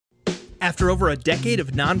After over a decade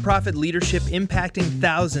of nonprofit leadership impacting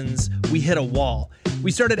thousands, we hit a wall.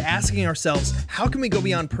 We started asking ourselves, how can we go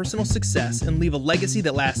beyond personal success and leave a legacy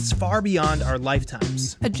that lasts far beyond our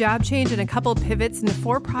lifetimes? A job change and a couple pivots into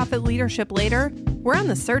for-profit leadership later, we're on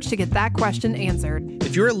the search to get that question answered.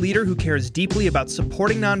 If you're a leader who cares deeply about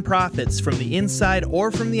supporting nonprofits from the inside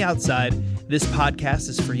or from the outside, this podcast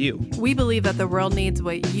is for you. We believe that the world needs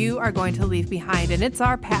what you are going to leave behind, and it's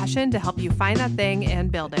our passion to help you find that thing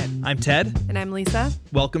and build it. I'm Ted. And I'm Lisa.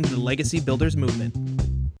 Welcome to the Legacy Builders Movement.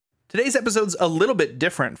 Today's episode's a little bit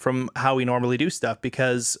different from how we normally do stuff,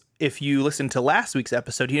 because if you listened to last week's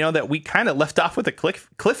episode, you know that we kind of left off with a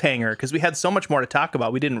cliffhanger because we had so much more to talk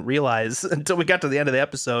about. We didn't realize until we got to the end of the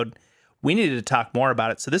episode we needed to talk more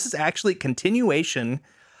about it. So this is actually a continuation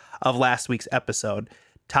of last week's episode,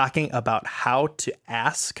 talking about how to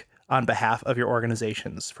ask on behalf of your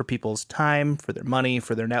organizations for people's time, for their money,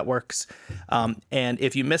 for their networks. And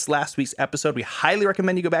if you missed last week's episode, we highly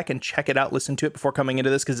recommend you go back and check it out, listen to it before coming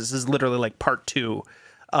into this, because this is literally like part 2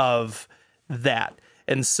 of that.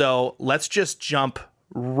 And so let's just jump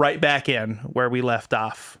right back in where we left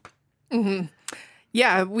off. Mm-hmm.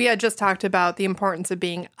 Yeah, we had just talked about the importance of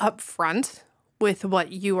being upfront with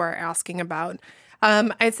what you are asking about.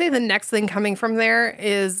 I'd say the next thing coming from there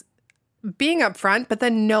is being upfront, but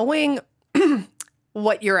then knowing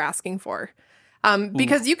what you're asking for.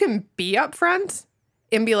 Because you can be upfront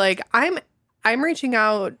and be like, I'm reaching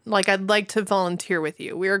out, like, I'd like to volunteer with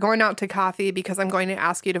you. We are going out to coffee because I'm going to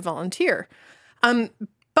ask you to volunteer.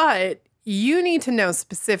 But you need to know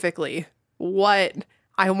specifically what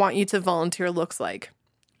I want you to volunteer looks like.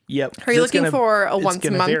 Yep. Are you looking for a once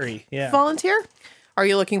a month volunteer? Are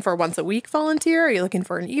you looking for a once a week volunteer? Are you looking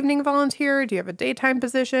for an evening volunteer? Do you have a daytime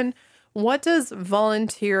position? What does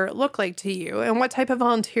volunteer look like to you? And what type of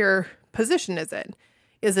volunteer position is it?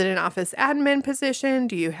 Is it an office admin position?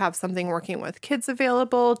 Do you have something working with kids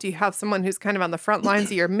available? Do you have someone who's kind of on the front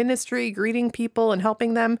lines of your ministry, greeting people and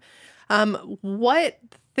helping them? What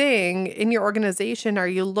thing in your organization are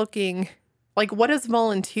you looking, like, what does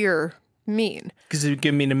volunteer mean? Because it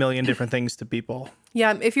can mean a million different things to people.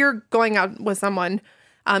 Yeah, if you're going out with someone,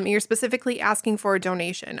 you're specifically asking for a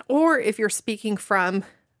donation, or if you're speaking from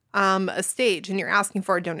a stage and you're asking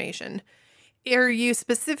for a donation, are you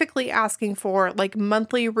specifically asking for like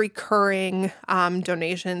monthly recurring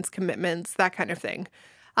donations, commitments, that kind of thing?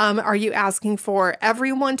 Are you asking for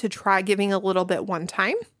everyone to try giving a little bit one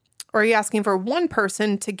time? Or are you asking for one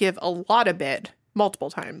person to give a lot of it multiple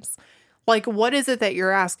times? Like, what is it that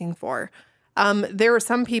you're asking for? There are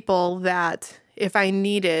some people that if I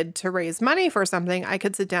needed to raise money for something, I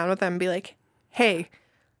could sit down with them and be like, hey,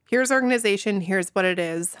 here's our organization. Here's what it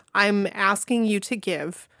is. I'm asking you to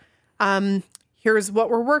give. Here's what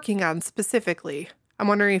we're working on specifically. I'm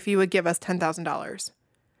wondering if you would give us $10,000.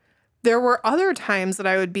 There were other times that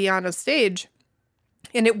I would be on a stage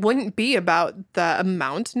and it wouldn't be about the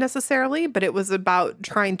amount necessarily, but it was about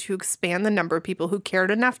trying to expand the number of people who cared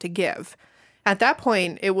enough to give. At that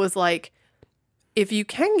point, it was like, if you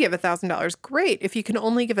can give $1,000, great. If you can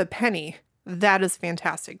only give a penny, that is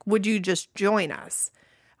fantastic. Would you just join us?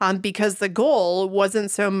 Because the goal wasn't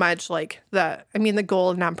so much like the goal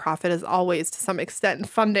of nonprofit is always to some extent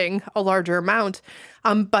funding a larger amount.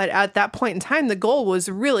 But at that point in time, the goal was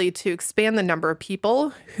really to expand the number of people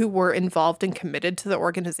who were involved and committed to the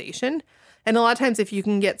organization. And a lot of times if you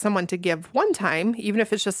can get someone to give one time, even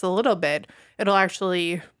if it's just a little bit, it'll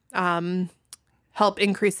actually help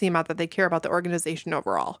increase the amount that they care about the organization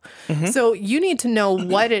overall. Mm-hmm. So you need to know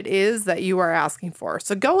what it is that you are asking for.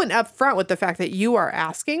 So going up front with the fact that you are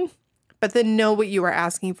asking, but then know what you are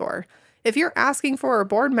asking for. If you're asking for a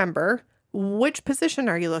board member, which position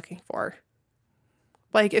are you looking for?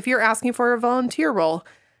 Like, if you're asking for a volunteer role,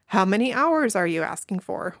 how many hours are you asking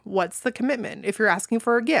for? What's the commitment? If you're asking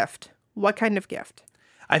for a gift, what kind of gift?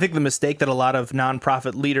 I think the mistake that a lot of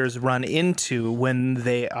nonprofit leaders run into when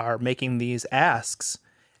they are making these asks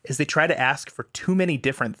is they try to ask for too many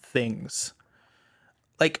different things.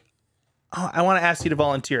 Like, oh, I want to ask you to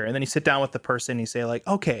volunteer. And then you sit down with the person and you say, like,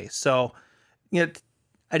 okay, so,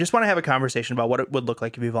 I just want to have a conversation about what it would look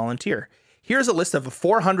like if you volunteer. Here's a list of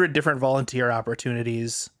 400 different volunteer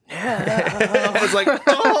opportunities. I was like,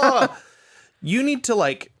 oh, you need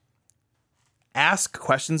to ask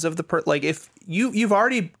questions of the person. Like, if you've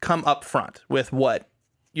already come up front with what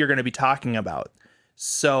you're going to be talking about.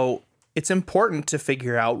 So it's important to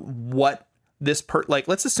figure out what this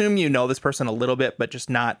let's assume you know this person a little bit, but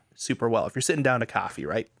just not super well. If you're sitting down to coffee,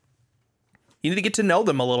 right? You need to get to know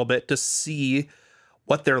them a little bit to see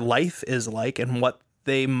what their life is like and what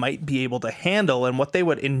they might be able to handle and what they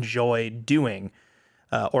would enjoy doing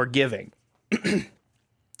or giving.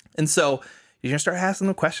 And so you're going to start asking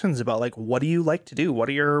them questions about like, what do you like to do? What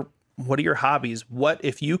are your hobbies? What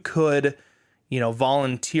if you could,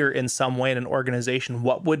 volunteer in some way in an organization,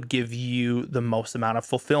 what would give you the most amount of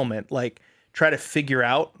fulfillment? Like, try to figure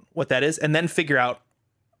out what that is and then figure out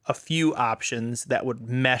a few options that would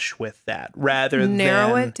mesh with that rather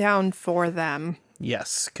narrow than it down for them.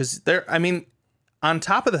 Yes, because on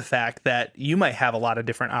top of the fact that you might have a lot of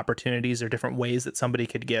different opportunities or different ways that somebody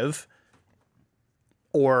could give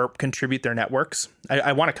or contribute their networks.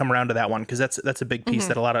 I want to come around to that one because that's a big piece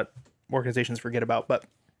that a lot of organizations forget about. But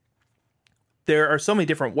there are so many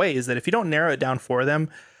different ways that if you don't narrow it down for them,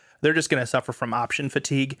 they're just going to suffer from option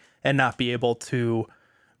fatigue and not be able to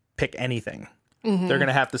pick anything. Mm-hmm. They're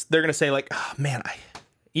going to say like, oh, man,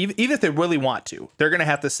 even if they really want to, they're going to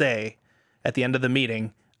have to say at the end of the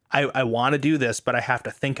meeting, I want to do this, but I have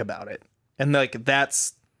to think about it. And like,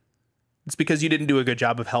 it's because you didn't do a good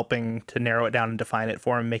job of helping to narrow it down and define it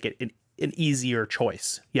for them, make it an easier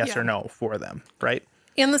choice, yes or no for them. Right.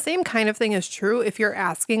 And the same kind of thing is true if you're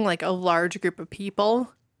asking like a large group of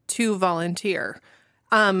people to volunteer.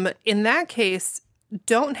 In that case,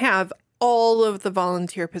 don't have all of the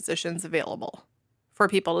volunteer positions available for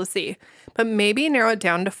people to see, but maybe narrow it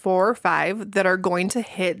down to 4 or 5 that are going to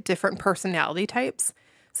hit different personality types.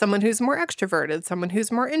 Someone who's more extroverted, someone who's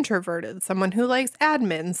more introverted, someone who likes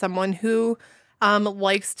admin, someone who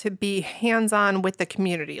likes to be hands-on with the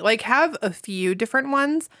community. Like, have a few different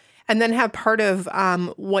ones and then have part of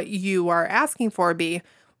what you are asking for be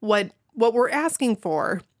what we're asking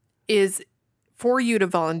for is for you to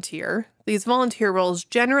volunteer. These volunteer roles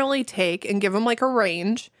generally take and give them like a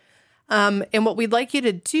range. And what we'd like you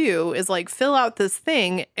to do is like fill out this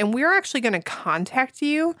thing, and we're actually going to contact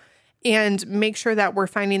you and make sure that we're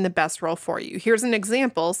finding the best role for you. Here's an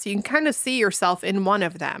example, so you can kind of see yourself in one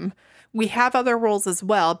of them. We have other roles as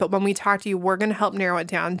well, but when we talk to you, we're going to help narrow it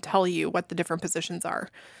down, tell you what the different positions are,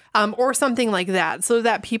 or something like that, so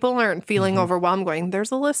that people aren't feeling overwhelmed going,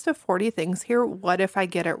 there's a list of 40 things here. What if I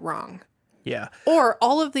get it wrong? Yeah. Or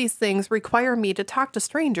all of these things require me to talk to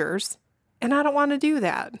strangers, and I don't want to do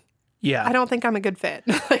that. Yeah. I don't think I'm a good fit.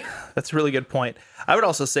 That's a really good point. I would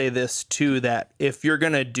also say this too, that if you're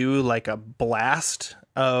going to do like a blast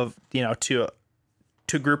of, to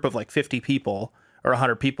a group of like 50 people or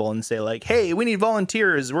 100 people and say like, hey, we need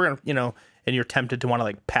volunteers. We're going to, and you're tempted to want to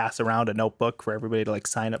like pass around a notebook for everybody to like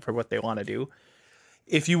sign up for what they want to do.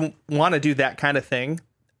 If you want to do that kind of thing,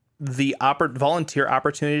 the volunteer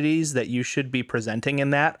opportunities that you should be presenting in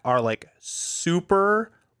that are like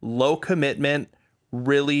super low commitment,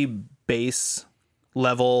 really base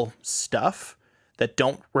level stuff that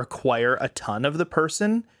don't require a ton of the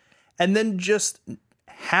person. And then just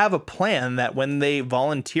have a plan that when they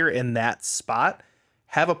volunteer in that spot,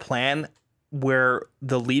 have a plan where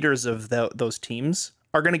the leaders of those teams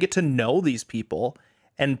are going to get to know these people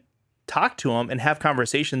and talk to them and have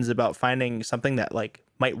conversations about finding something that like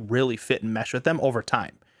might really fit and mesh with them over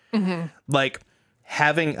time. Mm-hmm. Like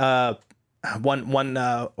having one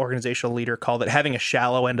organizational leader called it having a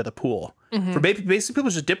shallow end of the pool. Mm-hmm. For basically people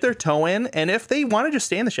just dip their toe in, and if they want to just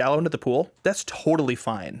stay in the shallow end of the pool, that's totally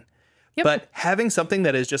fine. Yep. But having something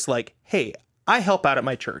that is just like, hey, I help out at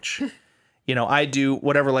my church. I do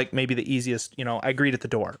whatever, like maybe the easiest, I greet at the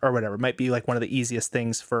door or whatever. It might be like one of the easiest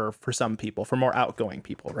things for some people, for more outgoing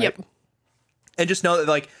people, right? Yep. And just know that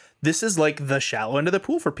like this is like the shallow end of the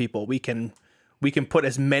pool for people. We can put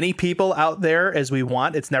as many people out there as we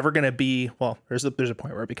want. It's never going to be, well, there's a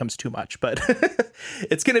point where it becomes too much, but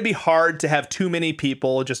it's going to be hard to have too many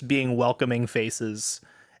people just being welcoming faces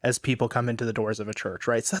as people come into the doors of a church,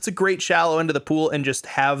 right? So that's a great shallow end of the pool, and just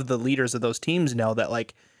have the leaders of those teams know that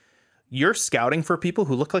like you're scouting for people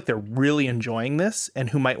who look like they're really enjoying this and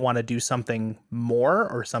who might want to do something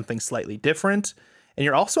more or something slightly different. And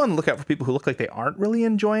you're also on the lookout for people who look like they aren't really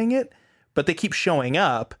enjoying it, but they keep showing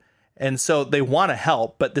up. And so they want to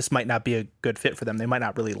help, but this might not be a good fit for them. They might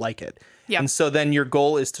not really like it. Yep. And so then your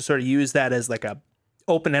goal is to sort of use that as like a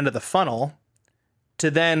open end of the funnel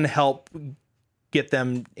to then help get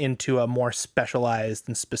them into a more specialized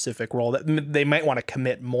and specific role that they might want to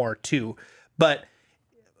commit more to. But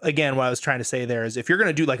again, what I was trying to say there is if you're going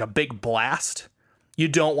to do like a big blast, you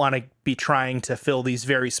don't want to be trying to fill these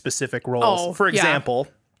very specific roles. For example,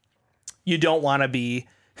 you don't want to be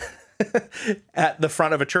at the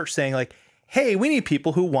front of a church saying like, hey, we need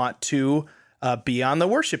people who want to be on the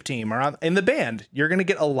worship team or in the band. You're going to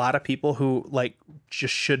get a lot of people who like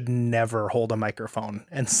just should never hold a microphone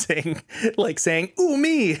and sing, like saying, ooh,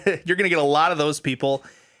 me. You're going to get a lot of those people.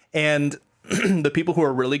 And the people who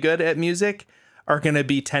are really good at music are going to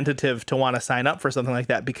be tentative to want to sign up for something like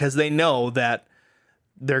that because they know that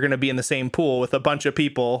they're going to be in the same pool with a bunch of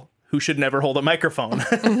people who should never hold a microphone.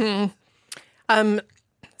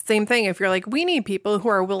 Same thing. If you're like, we need people who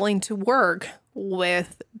are willing to work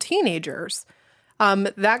with teenagers,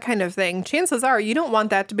 that kind of thing, chances are you don't want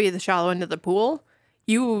that to be the shallow end of the pool.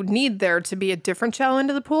 You need there to be a different shallow end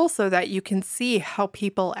of the pool so that you can see how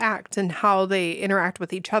people act and how they interact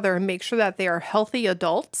with each other and make sure that they are healthy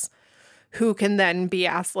adults who can then be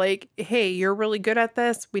asked like, hey, you're really good at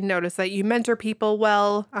this. We notice that you mentor people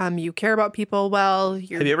well. You care about people well.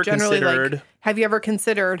 You're Have you ever generally considered... have you ever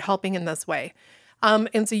considered helping in this way?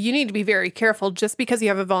 And so you need to be very careful. Just because you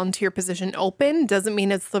have a volunteer position open doesn't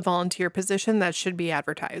mean it's the volunteer position that should be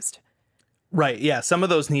advertised. Right. Yeah. Some of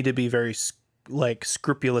those need to be very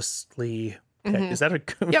scrupulously. Is that a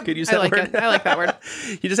good use? That word? I like that word.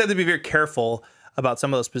 You just have to be very careful about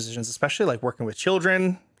some of those positions, especially like working with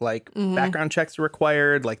children, like background checks are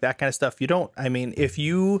required, like that kind of stuff. If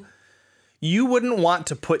you wouldn't want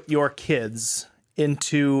to put your kids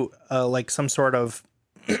into like some sort of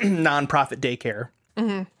nonprofit daycare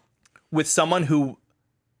with someone who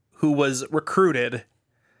was recruited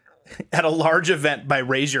at a large event by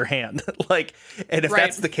Raise Your Hand. And if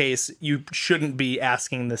that's the case, you shouldn't be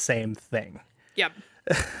asking the same thing. Yep.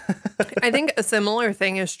 I think a similar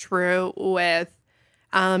thing is true with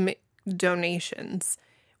donations.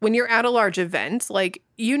 When you're at a large event, like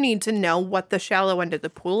you need to know what the shallow end of the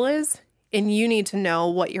pool is, and you need to know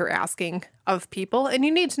what you're asking of people, and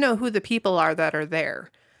you need to know who the people are that are there.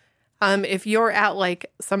 If you're at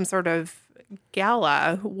like some sort of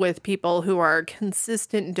gala with people who are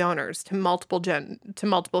consistent donors to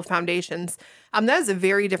multiple foundations, that is a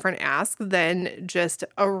very different ask than just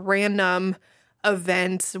a random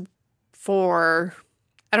event for,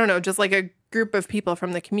 I don't know, just like a group of people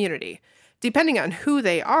from the community. Depending on who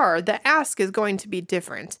they are, the ask is going to be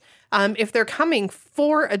different. If they're coming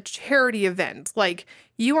for a charity event, like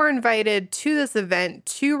you are invited to this event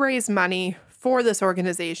to raise money for this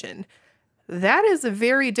organization, that is a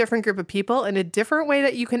very different group of people and a different way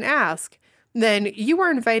that you can ask than you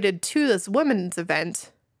were invited to this women's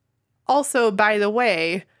event. Also, by the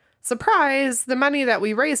way, surprise, the money that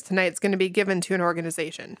we raised tonight is going to be given to an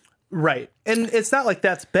organization. Right. And it's not like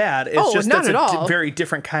that's bad. It's just not that's at all. Very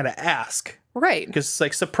different kind of ask. Right. Because it's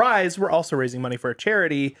like, surprise, we're also raising money for a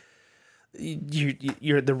charity.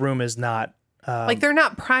 The room is not... like they're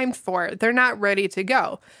not primed for it. They're not ready to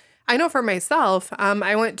go. I know for myself,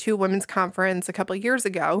 I went to a women's conference a couple of years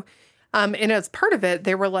ago. And as part of it,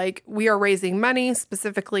 they were like, we are raising money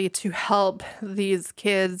specifically to help these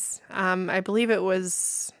kids. I believe it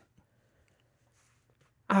was...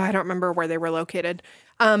 I don't remember where they were located.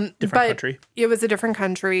 Different country. It was a different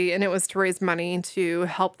country, and it was to raise money to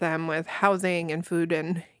help them with housing and food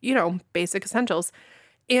and, basic essentials.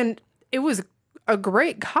 And it was a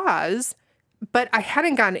great cause, but I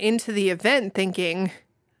hadn't gone into the event thinking,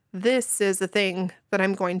 this is the thing that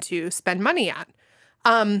I'm going to spend money at.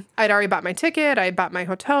 I'd already bought my ticket. I bought my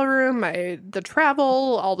hotel room, the travel,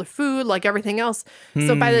 all the food, like everything else.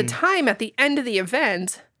 So by the time at the end of the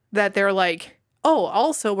event that they're like, oh,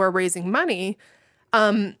 also we're raising money,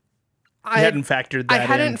 I hadn't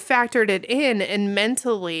factored it in, and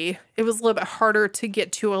mentally it was a little bit harder to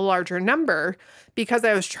get to a larger number because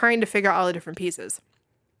I was trying to figure out all the different pieces.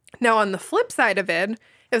 Now, on the flip side of it,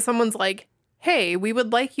 if someone's like, hey, we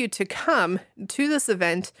would like you to come to this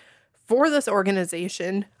event for this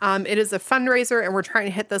organization, it is a fundraiser and we're trying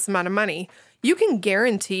to hit this amount of money, you can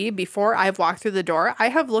guarantee before I've walked through the door, I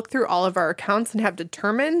have looked through all of our accounts and have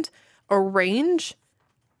determined a range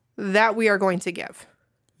that we are going to give.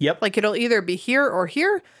 Yep. Like it'll either be here or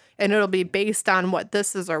here, and it'll be based on what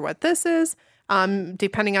this is or what this is.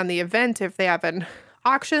 Depending on the event, if they have an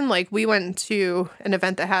auction, like we went to an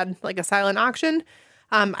event that had like a silent auction.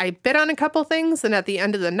 I bid on a couple things, and at the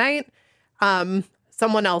end of the night,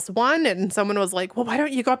 someone else won, and someone was like, well, why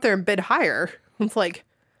don't you go up there and bid higher? It's like,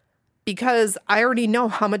 because I already know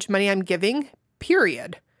how much money I'm giving,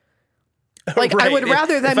 period. Like right. I would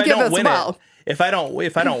rather them give as well. If I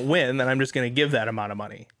don't win, then I'm just going to give that amount of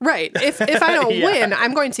money. Right. If I don't win,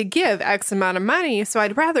 I'm going to give X amount of money. So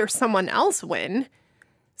I'd rather someone else win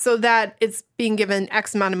so that it's being given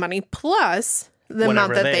X amount of money plus the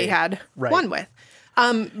amount that they had won with.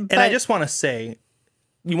 And I just want to say,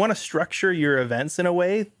 you want to structure your events in a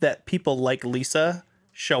way that people like Lisa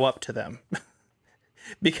show up to them.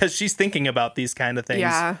 Because she's thinking about these kind of things.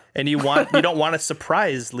 Yeah. And you don't want to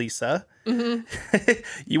surprise Lisa. Mm-hmm.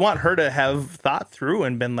 You want her to have thought through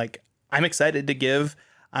and been like, I'm excited to give.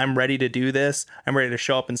 I'm ready to do this. I'm ready to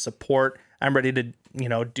show up and support. I'm ready to,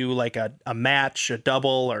 do like a match, a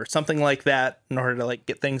double or something like that in order to like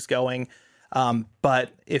get things going.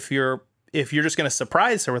 But if you're if you're just going to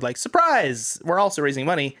surprise her with like, surprise, we're also raising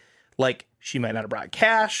money, like she might not have brought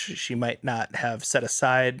cash. She might not have set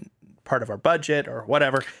aside part of our budget or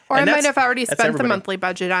whatever. Or And I might have already spent the everybody. monthly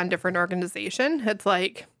budget on different organization. It's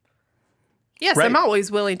like, yes, Right. I'm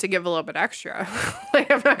always willing to give a little bit extra. Like,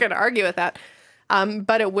 I'm not going to argue with that.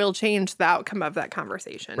 But it will change the outcome of that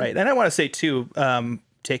conversation. Right. And I want to say too,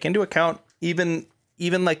 take into account even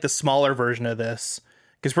like the smaller version of this,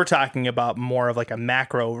 because we're talking about more of like a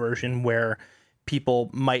macro version where people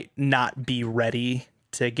might not be ready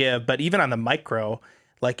to give. But even on the micro,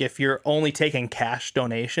 like if you're only taking cash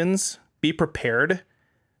donations, be prepared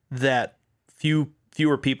that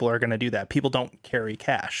fewer people are going to do that. People don't carry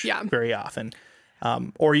cash very often.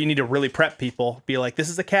 Or you need to really prep people, be like, this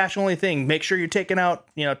is a cash only thing. Make sure you're taking out,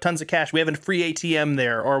 tons of cash. We have a free ATM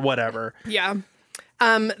there or whatever. Yeah.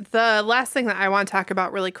 The last thing that I want to talk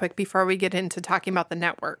about really quick before we get into talking about the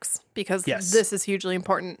networks, because this is hugely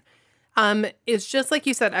important. It's just like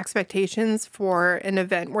you said, expectations for an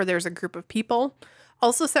event where there's a group of people.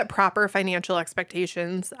 Also set proper financial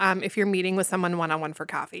expectations if you're meeting with someone one-on-one for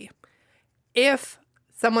coffee. If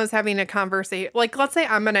someone's having a conversation, like let's say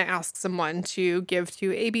I'm going to ask someone to give to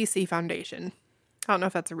ABC Foundation. I don't know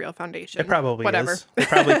if that's a real foundation. It probably is. They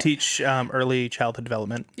probably teach early childhood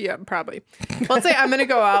development. Yeah, probably. Let's say I'm going to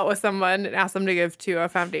go out with someone and ask them to give to a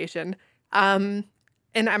foundation. And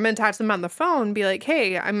I'm going to talk to them on the phone, be like,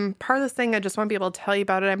 hey, I'm part of this thing. I just want to be able to tell you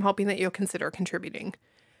about it. I'm hoping that you'll consider contributing.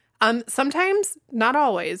 Sometimes, not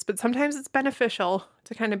always, but sometimes it's beneficial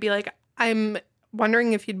to kind of be like, I'm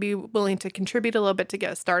wondering if you'd be willing to contribute a little bit to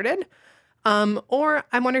get us started. Or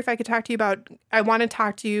I wonder if I could talk to you about, I want to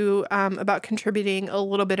talk to you about contributing a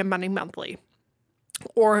little bit of money monthly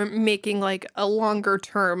or making like a longer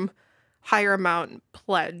term, higher amount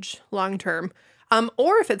pledge long term.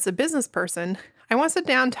 Or if it's a business person, I want to sit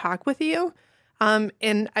down and talk with you.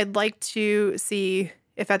 And I'd like to see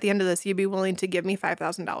if at the end of this, you'd be willing to give me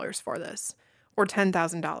 $5,000 for this or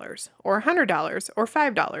 $10,000 or $100 or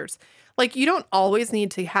 $5. Like you don't always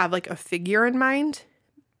need to have like a figure in mind.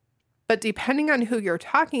 But depending on who you're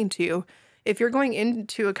talking to, if you're going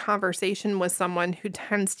into a conversation with someone who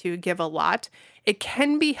tends to give a lot, it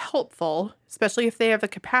can be helpful, especially if they have a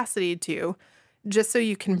capacity to, just so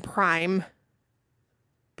you can prime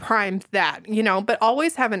that, but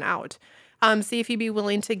always have an out. See if you'd be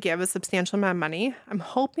willing to give a substantial amount of money. I'm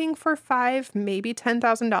hoping for $5,000, maybe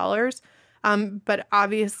 $10,000. But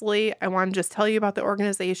obviously, I want to just tell you about the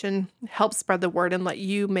organization, help spread the word, and let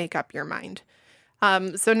you make up your mind.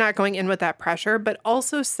 So not going in with that pressure, but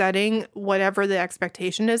also setting whatever the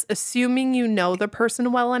expectation is, assuming you know the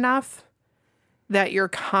person well enough that you're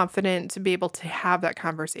confident to be able to have that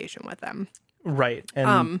conversation with them. Right.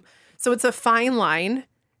 And so it's a fine line,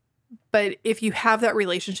 but if you have that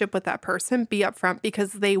relationship with that person, be upfront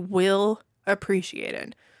because they will appreciate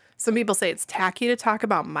it. Some people say it's tacky to talk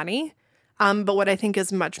about money, but what I think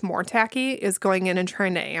is much more tacky is going in and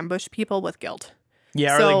trying to ambush people with guilt.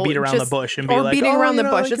 Yeah, or like beat around the bush and be like, beating around the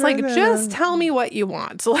bush. like, It's like, just tell me what you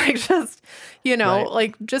want. Like, just, Right.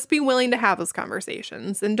 like, just be willing to have those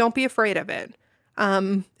conversations and don't be afraid of it.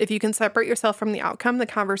 If you can separate yourself from the outcome, the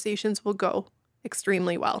conversations will go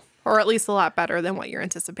extremely well, or at least a lot better than what you're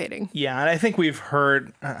anticipating. Yeah, and I think we've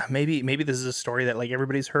heard, maybe this is a story that like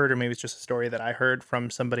everybody's heard, or maybe it's just a story that I heard from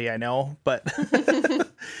somebody I know, but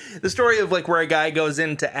the story of like where a guy goes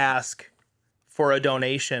in to ask for a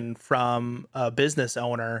donation from a business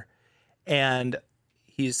owner, and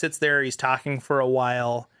he sits there, he's talking for a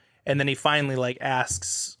while, and then he finally like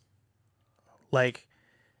asks, like,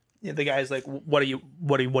 the guy's like, what do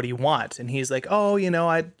you want? And he's like, oh,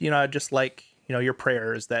 I just like, your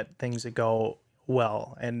prayers that things would go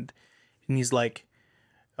well. And he's like,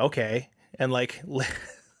 okay. And like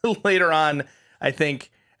later on, I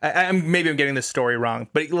think I'm getting this story wrong,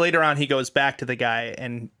 but later on he goes back to the guy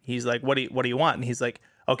and he's like, what do you want? And he's like,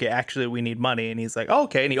 okay, actually we need money. And he's like, oh,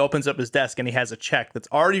 okay. And he opens up his desk and he has a check that's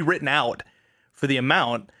already written out for the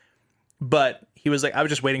amount. But he was like, I was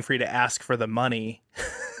just waiting for you to ask for the money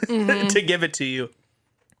to give it to you.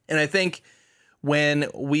 And I think when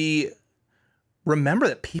we remember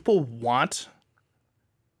that people want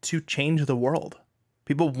to change the world,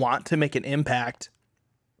 people want to make an impact,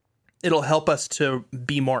 it'll help us to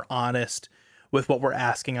be more honest with what we're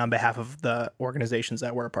asking on behalf of the organizations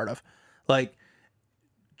that we're a part of. Like,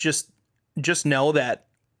 just know that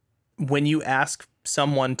when you ask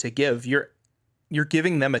someone to give, you're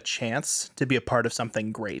giving them a chance to be a part of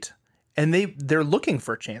something great. And they're looking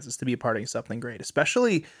for chances to be a part of something great,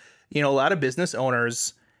 especially, a lot of business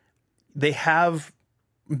owners, they have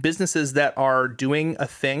businesses that are doing a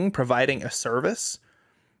thing, providing a service,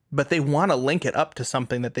 but they want to link it up to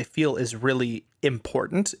something that they feel is really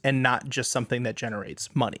important and not just something that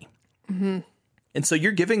generates money. Mm-hmm. And so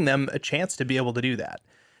you're giving them a chance to be able to do that.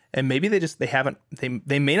 And maybe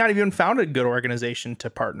they may not even found a good organization to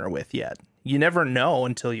partner with yet. You never know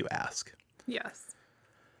until you ask. Yes.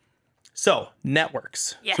 So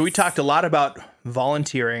networks. Yes. So we talked a lot about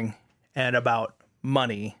volunteering and about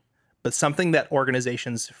money, but something that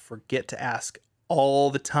organizations forget to ask all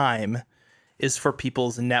the time is for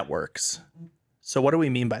people's networks. So what do we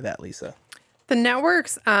mean by that, Lisa? The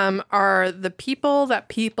networks are the people that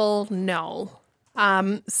people know.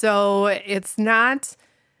 So it's not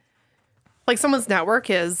like someone's network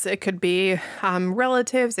it could be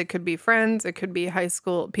relatives, it could be friends, it could be high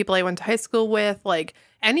school, people I went to high school with. Like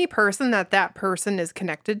any person that person is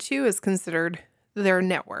connected to is considered their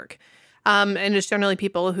network. And it's generally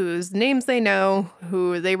people whose names they know,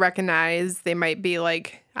 who they recognize. They might be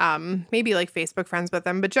like, maybe like Facebook friends with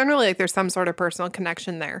them, but generally like there's some sort of personal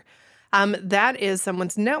connection there. That is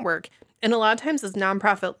someone's network. And a lot of times as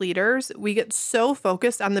nonprofit leaders, we get so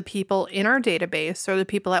focused on the people in our database or the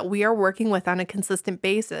people that we are working with on a consistent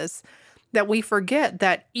basis that we forget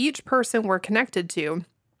that each person we're connected to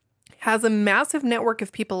has a massive network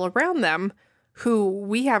of people around them who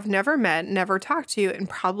we have never met, never talked to, and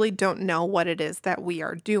probably don't know what it is that we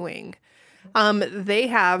are doing. They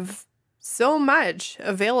have so much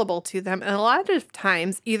available to them. And a lot of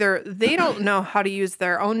times, either they don't know how to use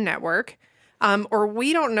their own network, or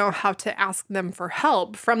we don't know how to ask them for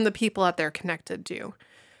help from the people that they're connected to.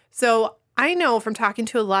 So I know from talking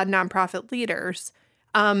to a lot of nonprofit leaders,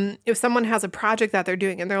 if someone has a project that they're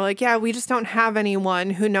doing and they're like, yeah, we just don't have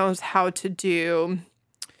anyone who knows how to do,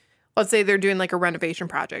 let's say they're doing like a renovation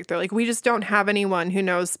project. They're like, we just don't have anyone who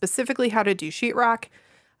knows specifically how to do sheetrock.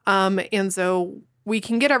 And so we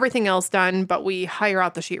can get everything else done, but we hire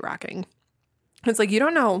out the sheetrocking. It's like, you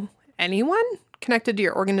don't know anyone connected to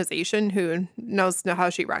your organization who knows how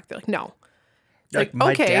to sheetrock. They're like, no. Like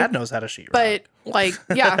my dad knows how to sheetrock. But like,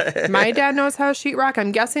 yeah, my dad knows how to sheetrock.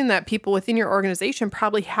 I'm guessing that people within your organization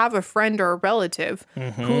probably have a friend or a relative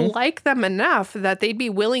who like them enough that they'd be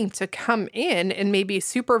willing to come in and maybe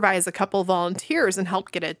supervise a couple volunteers and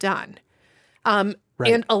help get it done.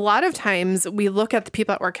 Right. And a lot of times we look at the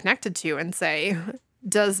people that we're connected to and say,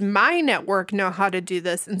 does my network know how to do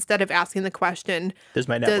this? Instead of asking the question, does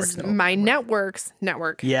my network's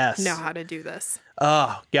network yes. know how to do this?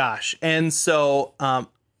 Oh, gosh. And so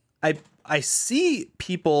I see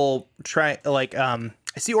people I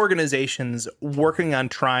see organizations working on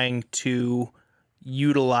trying to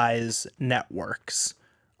utilize networks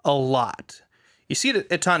a lot. You see it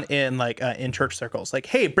a ton in in church circles, like,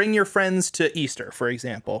 hey, bring your friends to Easter, for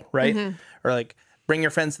example, right? Mm-hmm. Or like, bring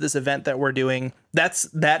your friends to this event that we're doing.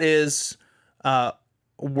 That is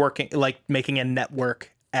working, like making a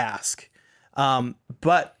network ask.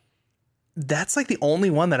 But that's like the only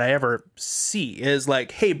one that I ever see is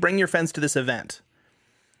like, hey, bring your friends to this event.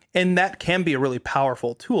 And that can be a really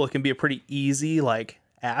powerful tool. It can be a pretty easy like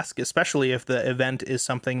ask, especially if the event is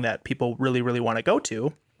something that people really, really want to go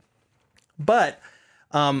to. But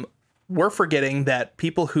we're forgetting that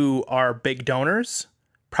people who are big donors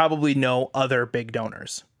probably know other big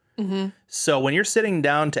donors. Mm-hmm. So when you're sitting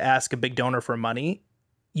down to ask a big donor for money,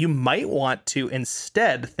 you might want to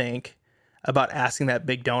instead think about asking that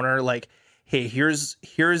big donor, like, hey, here's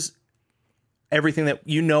everything that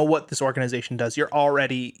you know what this organization does. You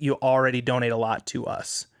already donate a lot to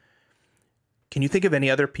us. Can you think of any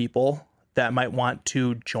other people that might want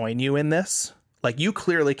to join you in this? Like, you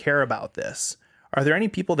clearly care about this. Are there any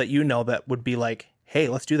people that you know that would be like, hey,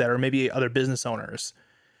 let's do that? Or maybe other business owners.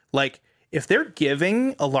 Like, if they're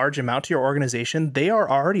giving a large amount to your organization, they are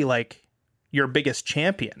already like your biggest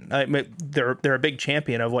champion. They're a big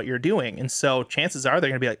champion of what you're doing. And so chances are they're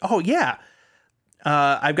going to be like, oh, yeah,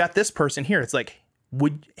 I've got this person here. It's like,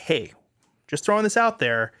 hey, just throwing this out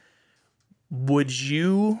there, would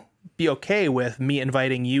you be okay with me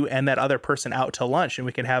inviting you and that other person out to lunch and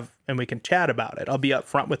we can chat about it? I'll be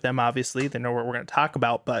upfront with them. Obviously, they know what we're going to talk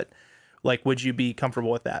about, but like, would you be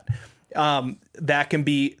comfortable with that? That could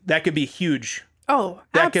be huge. Oh,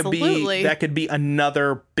 absolutely. That could be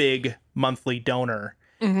another big monthly donor.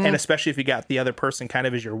 Mm-hmm. And especially if you got the other person kind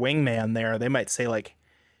of as your wingman there, they might say like,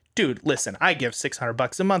 dude, listen, I give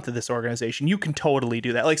 $600 a month to this organization. You can totally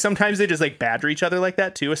do that. Like sometimes they just like badger each other like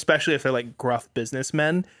that too, especially if they're like gruff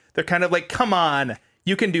businessmen. They're kind of like, come on,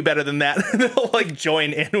 you can do better than that. They'll like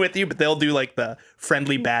join in with you, but they'll do like the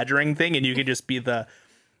friendly badgering thing, and you can just be the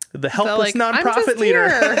helpless nonprofit leader.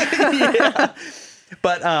 Yeah.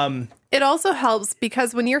 But it also helps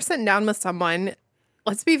because when you're sitting down with someone,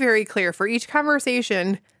 let's be very clear, for each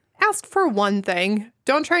conversation, ask for one thing.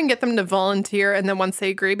 Don't try and get them to volunteer. And then once they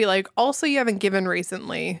agree, be like, also, you haven't given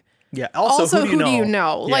recently. Yeah. Also, who do you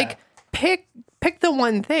know? Yeah. Like, pick the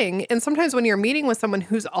one thing. And sometimes when you're meeting with someone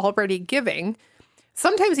who's already giving,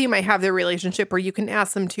 sometimes you might have their relationship where you can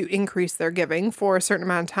ask them to increase their giving for a certain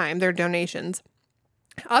amount of time, their donations.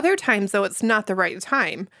 Other times, though, it's not the right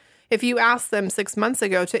time. If you ask them 6 months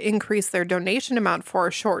ago to increase their donation amount for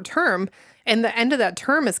a short term, and the end of that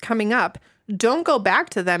term is coming up, don't go back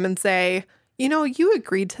to them and say, you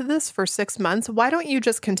agreed to this for 6 months. Why don't you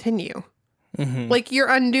just continue? Mm-hmm. Like, you're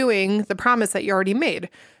undoing the promise that you already made.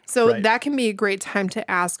 So that can be a great time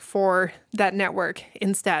to ask for that network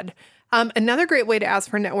instead. Another great way to ask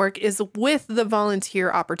for network is with the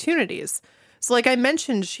volunteer opportunities. So like I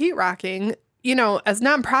mentioned, sheetrocking, as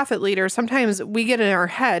nonprofit leaders, sometimes we get in our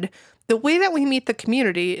head, the way that we meet the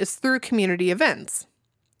community is through community events.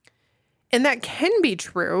 And that can be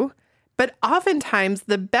true, but oftentimes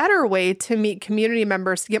the better way to meet community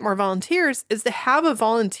members to get more volunteers is to have a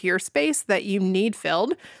volunteer space that you need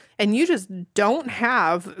filled, and you just don't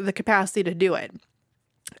have the capacity to do it.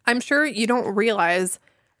 I'm sure you don't realize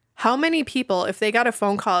how many people, if they got a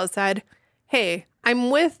phone call that said, hey,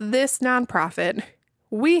 I'm with this nonprofit.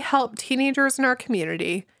 We help teenagers in our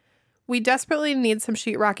community. We desperately need some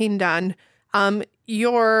sheetrocking done.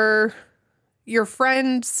 Your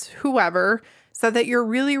friends, whoever, said that you're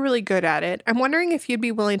really, really good at it. I'm wondering if you'd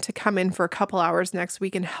be willing to come in for a couple hours next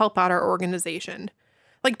week and help out our organization.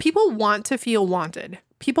 Like, people want to feel wanted.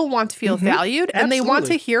 People want to feel valued, and they want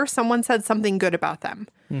to hear someone said something good about them.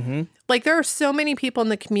 Mm-hmm. Like, there are so many people in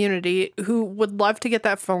the community who would love to get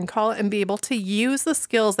that phone call and be able to use the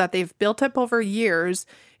skills that they've built up over years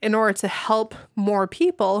in order to help more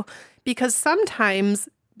people, because sometimes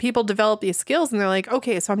people develop these skills and they're like,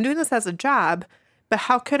 okay, so I'm doing this as a job, but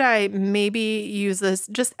how could I maybe use this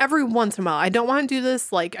just every once in a while? I don't want to do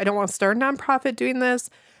this. Like, I don't want to start a nonprofit doing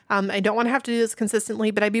this. I don't want to have to do this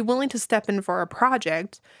consistently, but I'd be willing to step in for a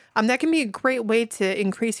project. That can be a great way to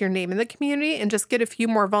increase your name in the community and just get a few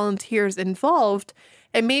more volunteers involved,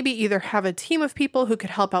 and maybe either have a team of people who could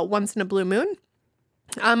help out once in a blue moon,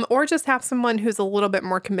 or just have someone who's a little bit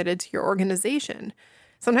more committed to your organization.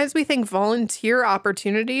 Sometimes we think volunteer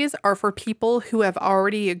opportunities are for people who have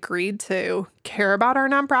already agreed to care about our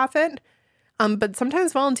nonprofit, but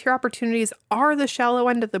sometimes volunteer opportunities are the shallow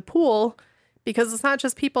end of the pool, because it's not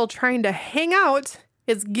just people trying to hang out,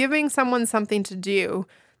 it's giving someone something to do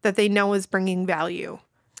that they know is bringing value.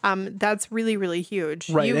 That's really, really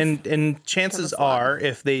huge. Right. And chances are,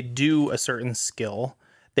 if they do a certain skill,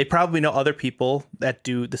 they probably know other people that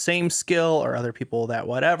do the same skill or other people that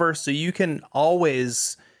whatever. So you can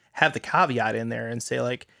always have the caveat in there and say,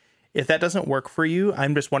 like, if that doesn't work for you,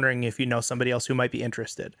 I'm just wondering if you know somebody else who might be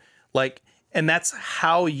interested. Like, and that's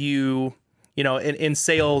how in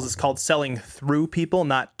sales, it's called selling through people,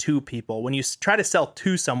 not to people. When you try to sell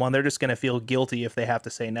to someone, they're just going to feel guilty if they have to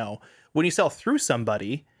say no. When you sell through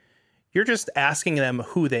somebody, you're just asking them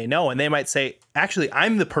who they know. And they might say, actually,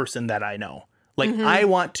 I'm the person that I know. Like, I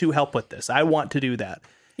want to help with this. I want to do that.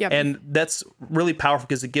 Yep. And that's really powerful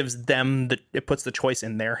because it gives them, it puts the choice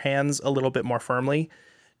in their hands a little bit more firmly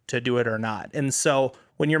to do it or not. And so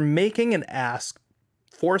when you're making an ask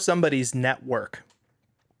for somebody's network,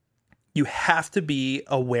 you have to be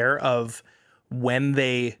aware of when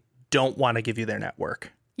they don't want to give you their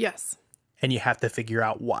network. Yes. And you have to figure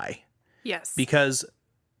out why. Yes. Because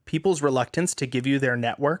people's reluctance to give you their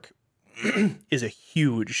network is a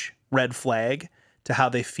huge red flag to how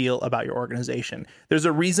they feel about your organization. There's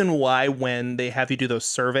a reason why when they have you do those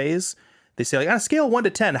surveys, they say, like, on a scale of 1 to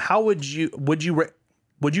 10, how would you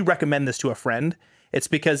recommend this to a friend? It's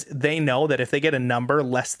because they know that if they get a number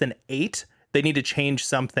less than 8, they need to change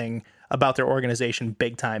something about their organization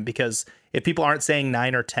big time, because if people aren't saying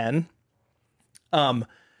 9 or 10,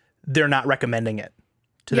 they're not recommending it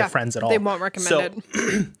to their friends at all. They won't recommend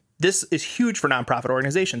it. This is huge for nonprofit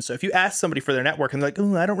organizations. So if you ask somebody for their network and they're like,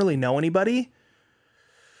 oh, I don't really know anybody,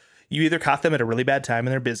 you either caught them at a really bad time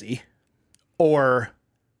and they're busy, or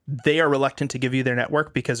they are reluctant to give you their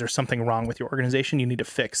network because there's something wrong with your organization you need to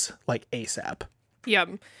fix, like ASAP. Yep.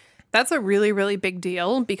 That's a really, really big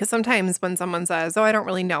deal, because sometimes when someone says, oh, I don't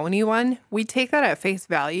really know anyone, we take that at face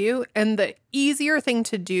value. And the easier thing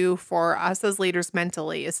to do for us as leaders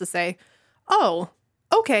mentally is to say, oh,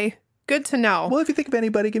 okay, good to know. Well, if you think of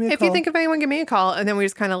anybody, give me a call. If you think of anyone, give me a call. And then we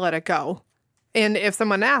just kind of let it go. And if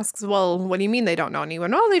someone asks, well, what do you mean they don't know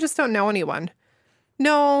anyone? Well, they just don't know anyone.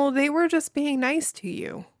 No, they were just being nice to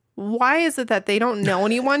you. Why is it that they don't know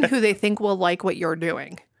anyone who they think will like what you're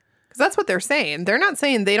doing? Because that's what they're saying. They're not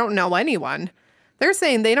saying they don't know anyone. They're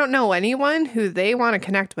saying they don't know anyone who they want to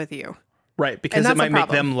connect with you. Right, because that's it might a make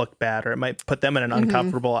problem. them look bad, or it might put them in an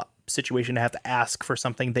uncomfortable situation to have to ask for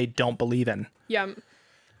something they don't believe in. Yeah.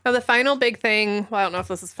 Now, the final big thing, well, I don't know if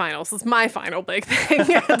this is final. This is my final big thing.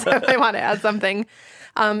 So I want to add something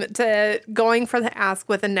to going for the ask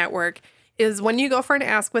with a network is when you go for an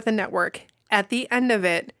ask with a network, at the end of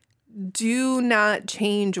it, do not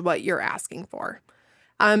change what you're asking for.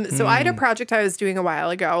 So I had a project I was doing a while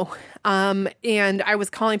ago, and I was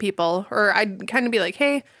calling people, or I'd kind of be like,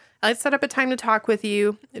 hey, I'd set up a time to talk with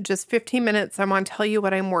you, just 15 minutes. I want to tell you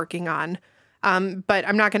what I'm working on, but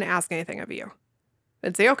I'm not going to ask anything of you.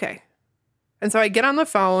 I'd say, okay. And so I get on the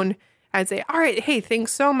phone. I'd say, all right, hey,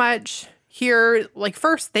 thanks so much. Here, like,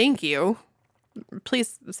 first, thank you.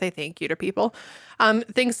 Please say thank you to people.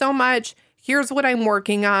 Thanks so much. Here's what I'm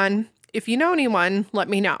working on. If you know anyone, let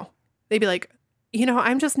me know. They'd be like,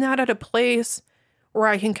 I'm just not at a place where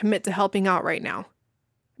I can commit to helping out right now.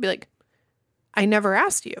 I'd be like, I never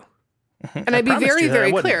asked you. And I'd be very,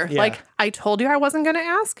 very clear. Yeah. Like, I told you I wasn't going to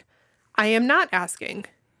ask. I am not asking.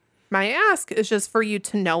 My ask is just for you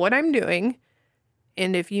to know what I'm doing.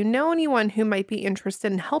 And if you know anyone who might be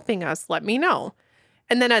interested in helping us, let me know.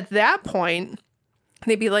 And then at that point,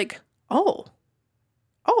 they'd be like, oh,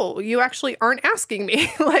 you actually aren't asking me.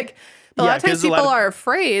 Like, a lot of times people are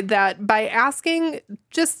afraid that by asking,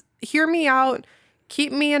 just hear me out,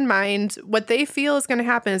 keep me in mind. What they feel is going to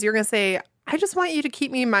happen is you're going to say, I just want you to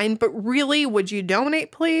keep me in mind, but really, would you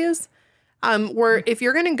donate, please? Where if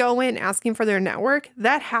you're going to go in asking for their network,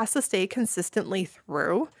 that has to stay consistently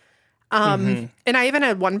through. And I even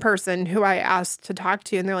had one person who I asked to talk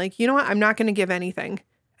to, and they're like, you know what? I'm not going to give anything.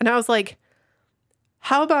 And I was like,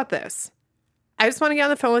 how about this? I just want to get on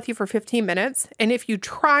the phone with you for 15 minutes. And if you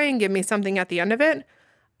try and give me something at the end of it,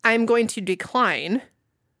 I'm going to decline,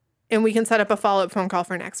 and we can set up a follow-up phone call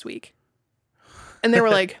for next week. And they were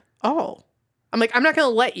like, oh. I'm like, I'm not going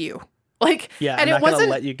to let you. Like, yeah, and I'm not it wasn't going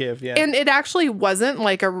to let you give. Yeah. And it actually wasn't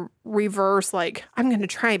like a reverse, like, I'm going to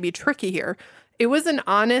try and be tricky here. It was an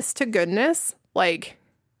honest to goodness, like,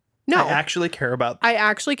 no. I actually care about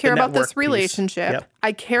this relationship. Yep.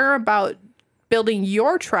 I care about building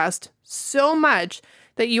your trust so much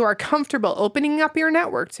that you are comfortable opening up your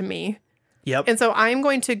network to me. Yep. And so I'm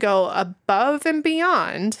going to go above and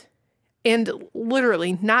beyond and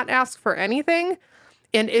literally not ask for anything.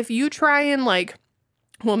 And if you try and like,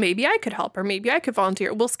 well, maybe I could help or maybe I could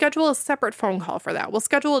volunteer, we'll schedule a separate phone call for that. We'll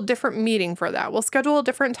schedule a different meeting for that. We'll schedule a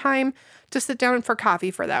different time to sit down for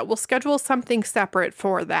coffee for that. We'll schedule something separate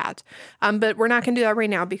for that. But we're not going to do that right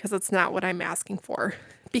now because it's not what I'm asking for.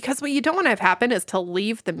 Because what you don't want to have happen is to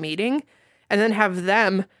leave the meeting and then have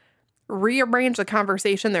them rearrange the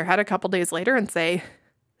conversation in their head a couple days later and say,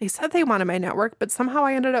 they said they wanted my network, but somehow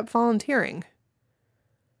I ended up volunteering.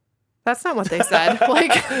 That's not what they said.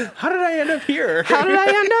 Like, how did I end up here? How did I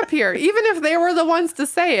end up here? Even if they were the ones to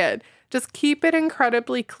say it, just keep it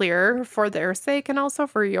incredibly clear for their sake and also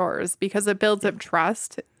for yours, because it builds up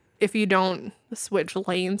trust if you don't switch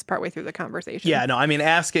lanes partway through the conversation. Yeah, no, I mean,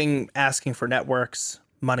 asking for networks,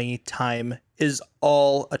 money, time is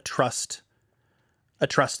all a trust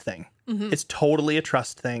thing. Mm-hmm. It's totally a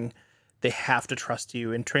trust thing. They have to trust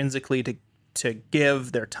you intrinsically to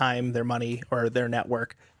give their time, their money, or their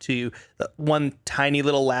network to one tiny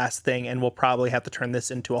little last thing. And we'll probably have to turn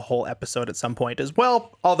this into a whole episode at some point as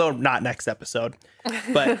well, although not next episode,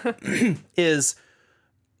 but is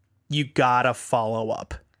you gotta follow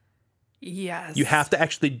up. Yes. You have to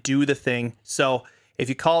actually do the thing. So if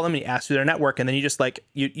you call them and you ask for their network, and then you just like,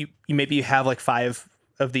 you maybe you have like 5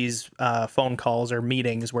 of these phone calls or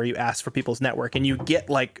meetings where you ask for people's network and you get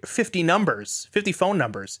like 50 phone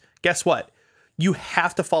numbers. Guess what? You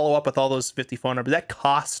have to follow up with all those 50 phone numbers. That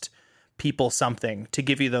cost people something to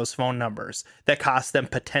give you those phone numbers. That cost them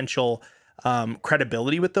potential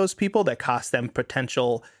credibility with those people. That cost them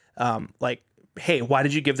potential, like, hey, why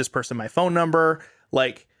did you give this person my phone number?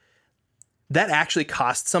 Like, that actually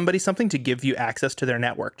costs somebody something to give you access to their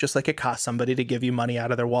network, just like it costs somebody to give you money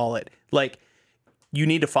out of their wallet. Like, you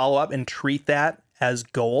need to follow up and treat that as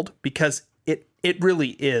gold, because it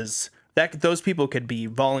really is. That those people could be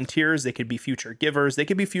volunteers, they could be future givers, they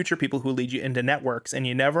could be future people who lead you into networks, and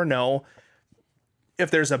you never know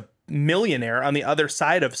if there's a millionaire on the other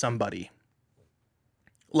side of somebody.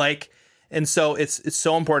 Like, and so it's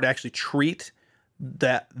so important to actually treat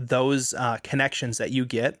those connections that you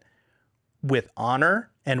get with honor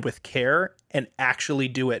and with care, and actually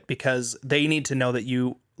do it, because they need to know that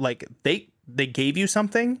you, like, they gave you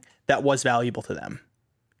something that was valuable to them.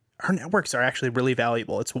 Our networks are actually really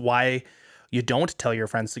valuable. It's why You don't tell your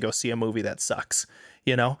friends to go see a movie that sucks,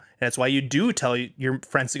 you know? And that's why you do tell your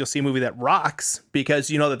friends to go see a movie that rocks, because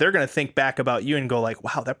you know that they're going to think back about you and go like,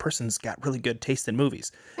 wow, that person's got really good taste in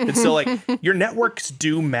movies. And so like your networks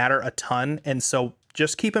do matter a ton. And so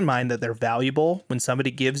just keep in mind that they're valuable. When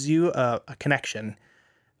somebody gives you a connection,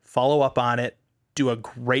 follow up on it, do a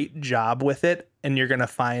great job with it, and you're going to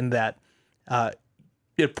find that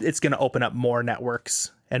it's going to open up more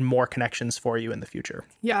networks and more connections for you in the future.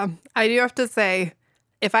 Yeah, I do have to say,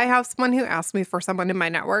 if I have someone who asks me for someone in my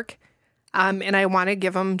network, and I want to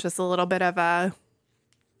give them just a little bit of a,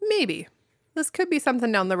 maybe, this could be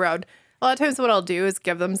something down the road. A lot of times what I'll do is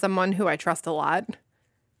give them someone who I trust a lot.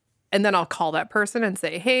 And then I'll call that person and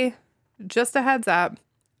say, hey, just a heads up.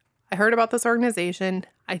 I heard about this organization.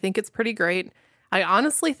 I think it's pretty great. I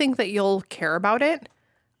honestly think that you'll care about it.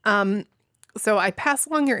 So I pass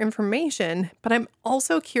along your information, but I'm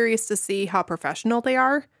also curious to see how professional they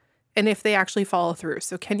are and if they actually follow through.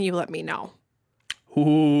 So can you let me know?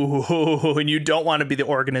 Ooh, and you don't want to be the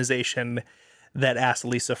organization that asked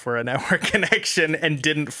Lisa for a network connection and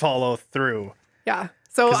didn't follow through. Yeah.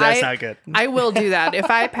 So that's not good. I will do that.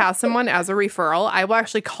 If I pass someone as a referral, I will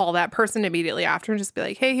actually call that person immediately after and just be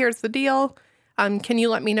like, hey, here's the deal. Can you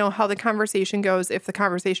let me know how the conversation goes if the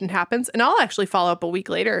conversation happens? And I'll actually follow up a week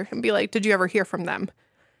later and be like, did you ever hear from them?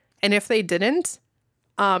 And if they didn't,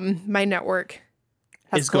 my network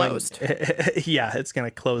has closed. Yeah, it's going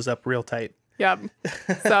to close up real tight. Yep.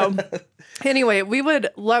 So anyway, we would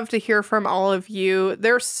love to hear from all of you.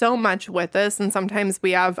 There's so much with this. And sometimes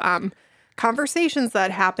we have conversations that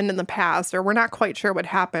happened in the past, or we're not quite sure what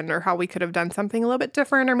happened or how we could have done something a little bit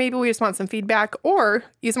different, or maybe we just want some feedback, or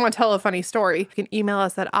you just want to tell a funny story. You can email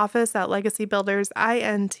us at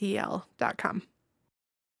office@legacybuildersintl.com.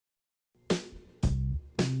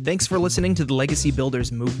 Thanks for listening to the Legacy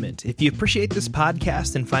Builders Movement. If you appreciate this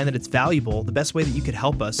podcast and find that it's valuable, the best way that you could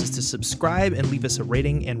help us is to subscribe and leave us a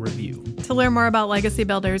rating and review. To learn more about Legacy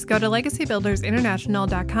Builders, go to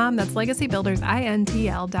legacybuildersinternational.com. That's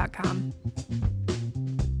legacybuildersintl.com.